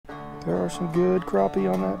There are some good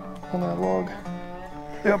crappie on that log.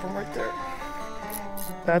 Yep, I'm right there.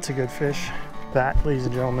 That's a good fish. That, ladies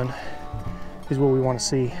and gentlemen, is what we want to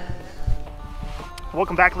see.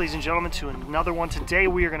 Welcome back, ladies and gentlemen, to another one. Today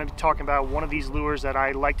we are going to be talking about one of these lures that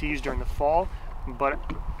I like to use during the fall, but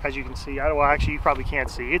as you can see, well, actually you probably can't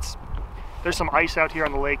see. There's some ice out here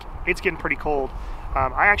on the lake. It's getting pretty cold.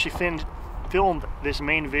 I actually filmed this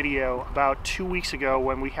main video about 2 weeks ago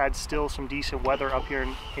when we had still some decent weather up here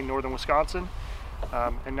in northern Wisconsin,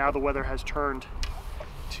 and now the weather has turned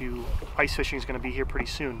to ice fishing is going to be here pretty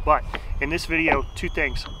soon. But in this video, two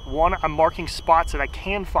things. One, I'm marking spots that I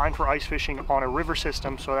can find for ice fishing on a river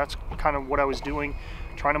system, so that's kind of what I was doing,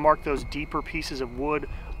 trying to mark those deeper pieces of wood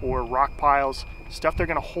or rock piles, stuff they're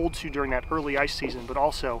going to hold to during that early ice season, but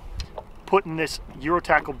also putting this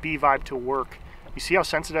Eurotackle B-Vibe to work. You see how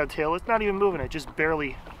sensitive the tail is? It's not even moving, it's just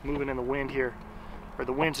barely moving in the wind here. Or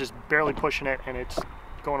the wind's just barely pushing it and it's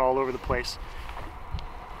going all over the place.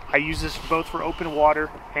 I use this both for open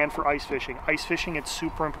water and for ice fishing. Ice fishing, it's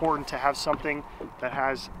super important to have something that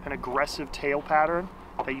has an aggressive tail pattern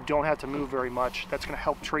that you don't have to move very much. That's going to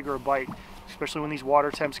help trigger a bite, especially when these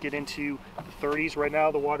water temps get into the 30s. Right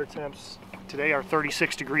now the water temps today are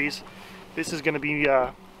 36 degrees. This is going to be,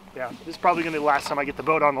 this is probably going to be the last time I get the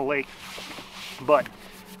boat on the lake. But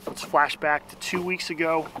let's flash back to 2 weeks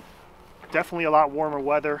ago. Definitely a lot warmer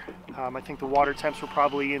weather. I think the water temps were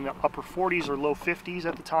probably in the upper 40s or low 50s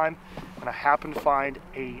at the time. And I happened to find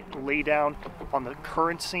a laydown on the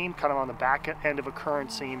current seam, kind of on the back end of a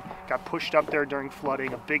current seam. Got pushed up there during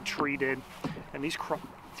flooding, a big tree did. And these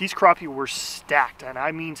crappie were stacked, and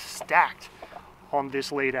I mean stacked, on this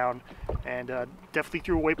laydown. And definitely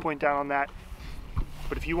threw a waypoint down on that.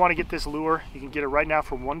 But if you want to get this lure, you can get it right now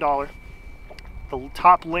for $1. The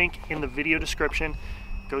top link in the video description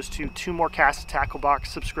goes to 2 More Casts tackle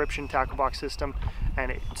box subscription tackle box system,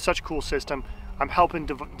 and it's such a cool system. I'm helping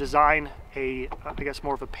design I guess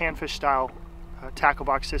more of a panfish style tackle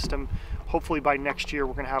box system. Hopefully by next year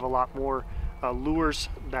we're going to have a lot more lures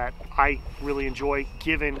that I really enjoy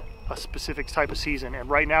given a specific type of season. And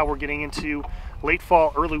right now we're getting into late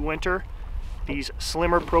fall, early winter. These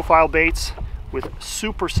slimmer profile baits with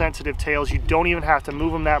super sensitive tails. You don't even have to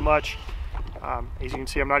move them that much. As you can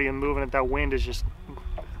see, I'm not even moving it. That wind is just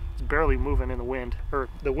barely moving in the wind, or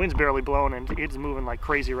the wind's barely blowing and it's moving like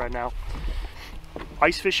crazy right now.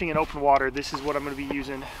 Ice fishing in open water, this is what I'm going to be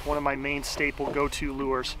using, one of my main staple go-to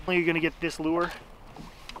lures. You're going to get this lure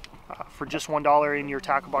for just $1 in your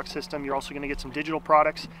tackle box system. You're also going to get some digital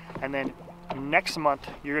products, and then next month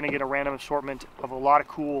you're going to get a random assortment of a lot of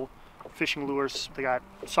cool fishing lures. They got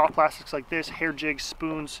soft plastics like this, hair jigs,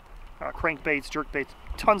 spoons, crankbaits, jerkbaits,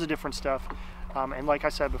 tons of different stuff. And like I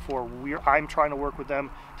said before, I'm trying to work with them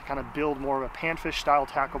to kind of build more of a panfish style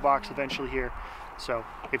tackle box eventually here. So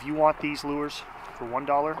if you want these lures for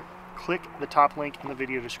 $1, click the top link in the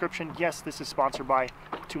video description. Yes, this is sponsored by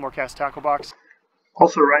 2 More Casts tackle box.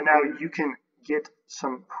 Also, right now you can get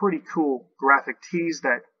some pretty cool graphic tees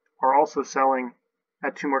that are also selling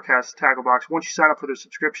at 2 More Casts tackle box. Once you sign up for their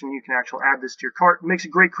subscription, you can actually add this to your cart. It makes a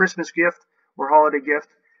great Christmas gift or holiday gift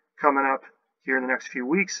coming up here in the next few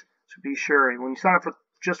weeks. So be sure, when you sign up for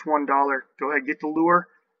just $1, go ahead, get the lure,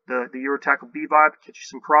 the Eurotackle B-Vibe, get you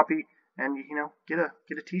some crappie, and get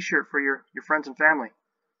a t-shirt for your friends and family.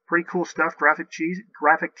 Pretty cool stuff, graphic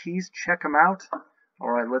tees, check them out.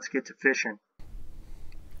 All right, let's get to fishing.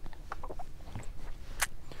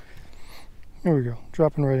 There we go,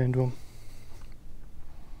 dropping right into them.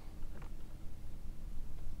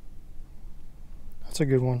 That's a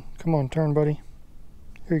good one. Come on, turn, buddy.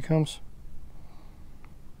 Here he comes.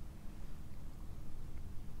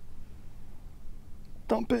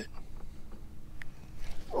 Dump it.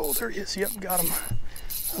 Oh, there he is. Yep, got him.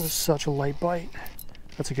 That was such a light bite.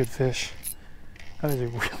 That's a good fish. That is a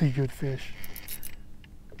really good fish.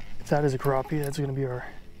 If that is a crappie, that's going to be our...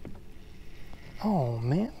 Oh,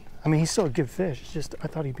 man. I mean, he's still a good fish. It's just, I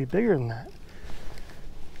thought he'd be bigger than that.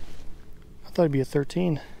 I thought he'd be a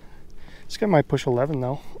 13. This guy might push 11,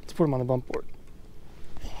 though. Let's put him on the bump board.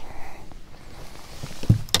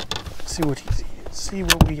 See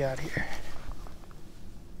what we got here.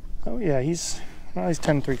 Oh yeah, he's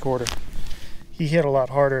 10 3/4. He hit a lot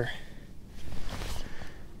harder.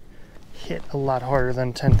 Hit a lot harder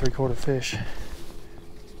than 10 3/4 fish.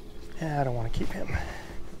 Yeah, I don't want to keep him.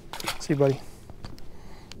 See, buddy.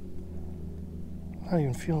 Not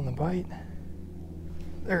even feeling the bite.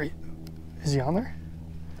 There he is. He on there?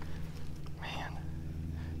 Man,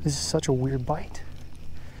 this is such a weird bite.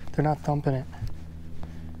 They're not thumping it.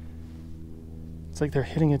 It's like they're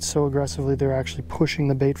hitting it so aggressively they're actually pushing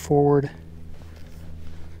the bait forward.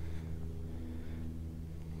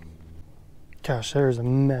 Gosh, there is a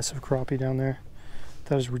mess of crappie down there.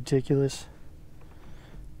 That is ridiculous.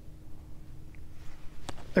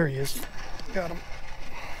 There he is. Got him.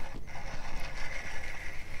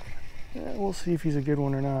 Yeah, we'll see if he's a good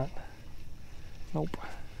one or not. Nope.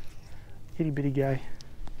 Itty bitty guy.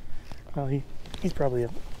 Well, he's probably a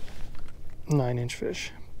 9-inch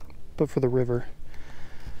fish. But for the river,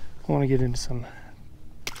 I want to get into some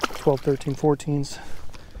 12, 13, 14s.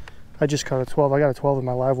 I just caught a 12. I got a 12 in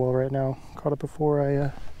my live well right now. Caught it before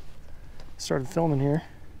I started filming here.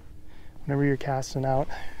 Whenever you're casting out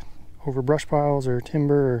over brush piles or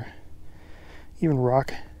timber or even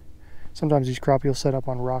rock, sometimes these crappie will set up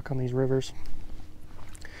on rock on these rivers.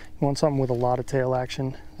 You want something with a lot of tail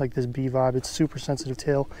action, like this B-Vibe. It's super sensitive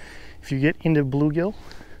tail. If you get into bluegill,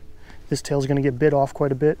 this tail is going to get bit off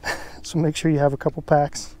quite a bit, so make sure you have a couple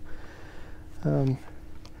packs.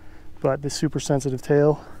 But this super sensitive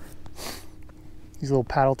tail, these little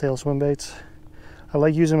paddle tail swim baits, I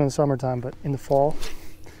like using them in the summertime, but in the fall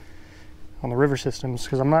on the river systems,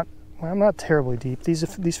 because I'm not terribly deep.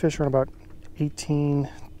 These fish are in about 18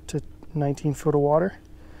 to 19 foot of water.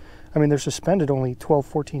 I mean, they're suspended only 12,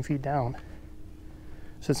 14 feet down.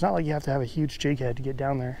 So it's not like you have to have a huge jig head to get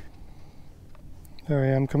down there. There I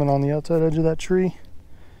am coming on the outside edge of that tree.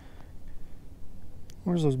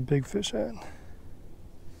 Where's those big fish at?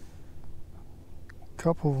 A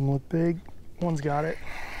couple of them look big. One's got it.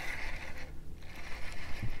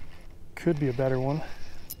 Could be a better one.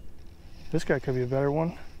 This guy could be a better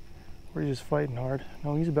one. Or he's just fighting hard.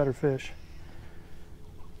 No, he's a better fish.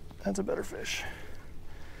 That's a better fish.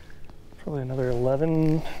 Probably another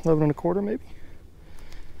 11 and a quarter maybe.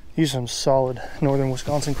 These are some solid northern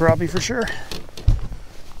Wisconsin crappie for sure.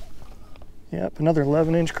 Yep, another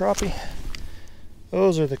 11-inch crappie.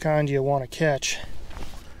 Those are the kind you want to catch.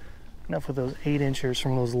 Enough with those 8-inchers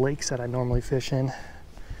from those lakes that I normally fish in.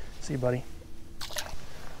 See, buddy.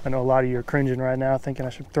 I know a lot of you are cringing right now, thinking I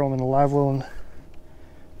should throw them in the live well and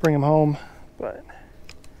bring them home, but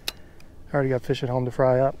I already got fish at home to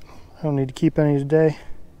fry up. I don't need to keep any today.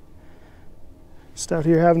 Just out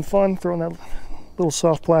here having fun, throwing that little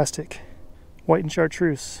soft plastic. White and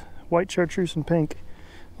chartreuse. White, chartreuse, and pink.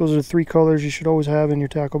 Those are the 3 colors you should always have in your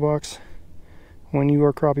tackle box when you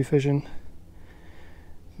are crappie fishing.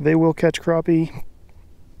 They will catch crappie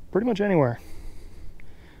pretty much anywhere.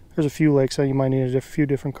 There's a few lakes that you might need a few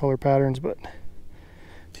different color patterns, but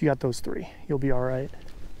if you got those 3, you'll be all right.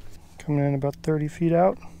 Coming in about 30 feet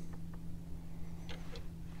out.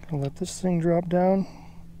 Gonna let this thing drop down.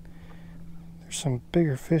 There's some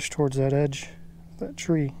bigger fish towards that edge of that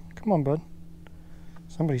tree. Come on, bud.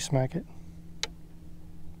 Somebody smack it.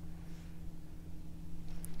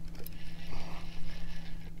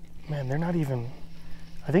 Man, they're not even...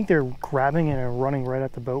 I think they're grabbing it and running right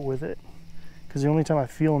at the boat with it. Because the only time I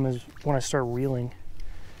feel them is when I start reeling.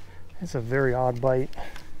 It's a very odd bite.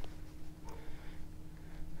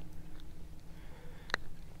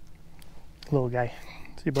 Little guy.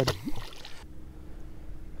 See you, bud.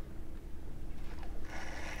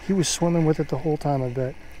 He was swimming with it the whole time, I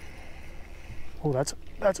bet. Oh, that's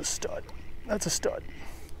a stud. That's a stud.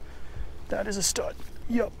 That is a stud.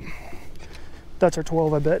 Yup. That's our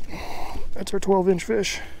 12, I bet. That's our 12-inch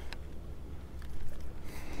fish.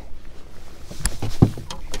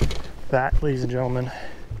 That, ladies and gentlemen,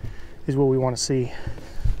 is what we want to see.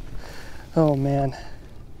 Oh man,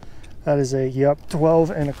 that is a, yep, 12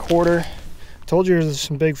 and a quarter. Told you there's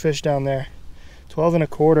some big fish down there. 12 and a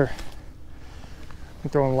quarter. I'm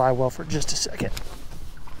throwing live well for just a second,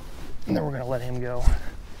 and then we're gonna let him go.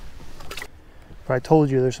 But I told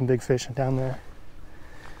you there's some big fish down there.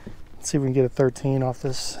 Let's see if we can get a 13 off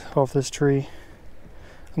this tree.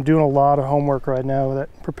 I'm doing a lot of homework right now,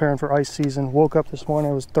 preparing for ice season. Woke up this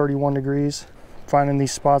morning, it was 31 degrees. Finding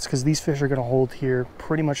these spots because these fish are going to hold here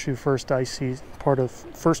pretty much through first part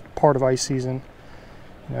of ice season.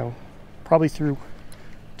 You know, probably through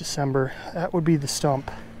December. That would be the stump.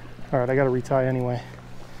 All right, I got to retie anyway.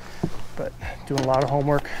 But doing a lot of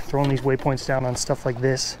homework, throwing these waypoints down on stuff like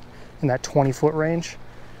this in that 20-foot range,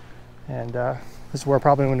 and this is where I'm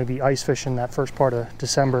probably going to be ice fishing that first part of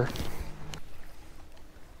December.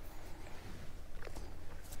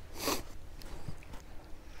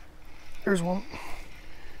 There's one.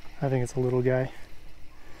 I think it's a little guy.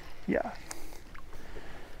 Yeah.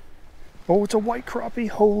 Oh, it's a white crappie.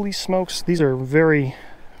 Holy smokes. These are very,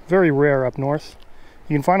 very rare up north.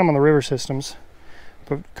 You can find them on the river systems.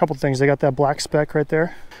 But a couple things. They got that black speck right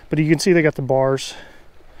there. But you can see they got the bars.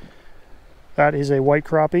 That is a white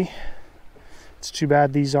crappie. It's too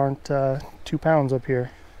bad these aren't 2 pounds up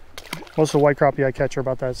here. Most of the white crappie I catch are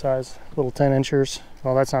about that size. Little 10-inchers.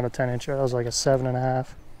 Well, that's not a 10-incher. That was like a 7.5.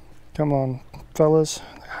 Come on, fellas.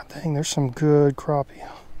 God dang, there's some good crappie.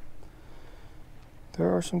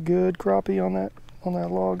 There are some good crappie on that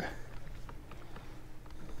log.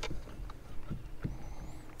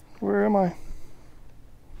 Where am I?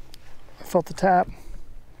 I felt the tap.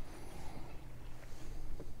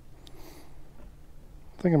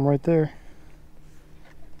 I think I'm right there.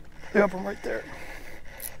 Yep, I'm right there.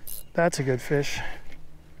 That's a good fish.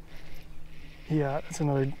 Yeah, that's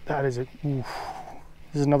another, that is a, oof.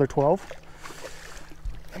 This is another 12.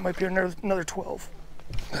 That might be another 12.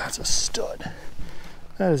 That's a stud.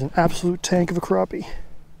 That is an absolute tank of a crappie.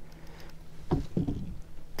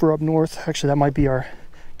 For up north, actually that might be our,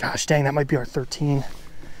 gosh dang, that might be our 13.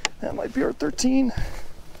 That might be our 13.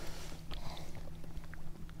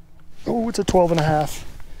 Oh, it's a 12 and a half.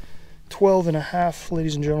 12 and a half,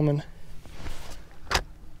 ladies and gentlemen.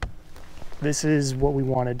 This is what we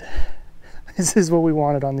wanted. This is what we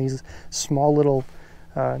wanted on these small little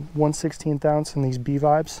 1/16 ounce and these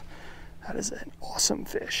B-Vibes. That is an awesome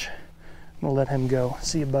fish. I'm gonna let him go.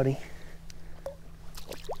 See you, buddy.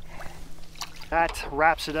 That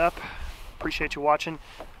wraps it up. Appreciate you watching.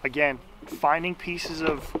 Again, finding pieces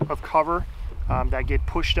of cover that get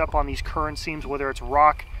pushed up on these current seams, whether it's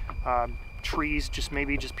rock, trees,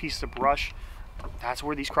 maybe just pieces of brush. That's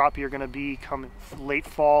where these crappie are going to be come late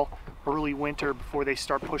fall, early winter, before they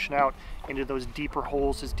start pushing out into those deeper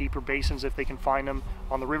holes, those deeper basins if they can find them.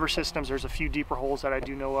 On the river systems, there's a few deeper holes that I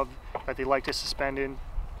do know of that they like to suspend in,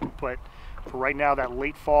 but for right now, that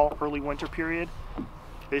late fall, early winter period,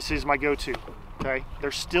 this is my go-to. Okay,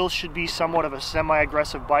 there still should be somewhat of a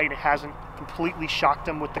semi-aggressive bite. It hasn't completely shocked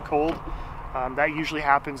them with the cold. That usually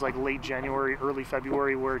happens like late January, early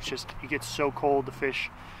February, where it's just, it gets so cold, the fish,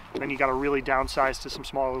 and then you got to really downsize to some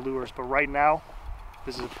smaller lures. But right now,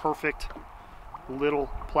 this is a perfect little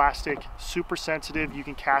plastic, super sensitive. You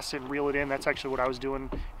can cast it and reel it in. That's actually what I was doing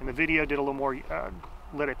in the video. Did a little more,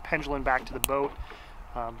 let it pendulum back to the boat.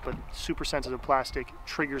 But super sensitive plastic,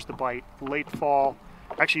 triggers the bite. Late fall,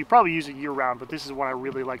 actually you probably use it year round, but this is when I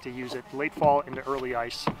really like to use it. Late fall into early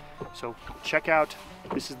ice. So check out,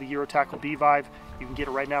 this is the Eurotackle B-Vibe. You can get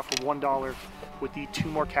it right now for $1 with the 2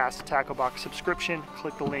 more casts tackle box subscription.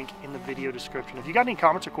 Click the link in the video description. If you got any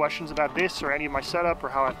comments or questions about this or any of my setup or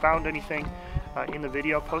how I found anything in the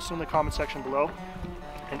video, post them in the comment section below.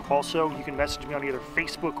 And also, you can message me on either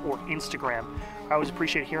Facebook or Instagram. I always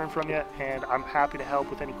appreciate hearing from you, and I'm happy to help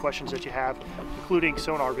with any questions that you have, including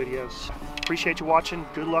sonar videos. Appreciate you watching.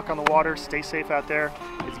 Good luck on the water. Stay safe out there.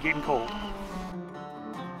 It's getting cold.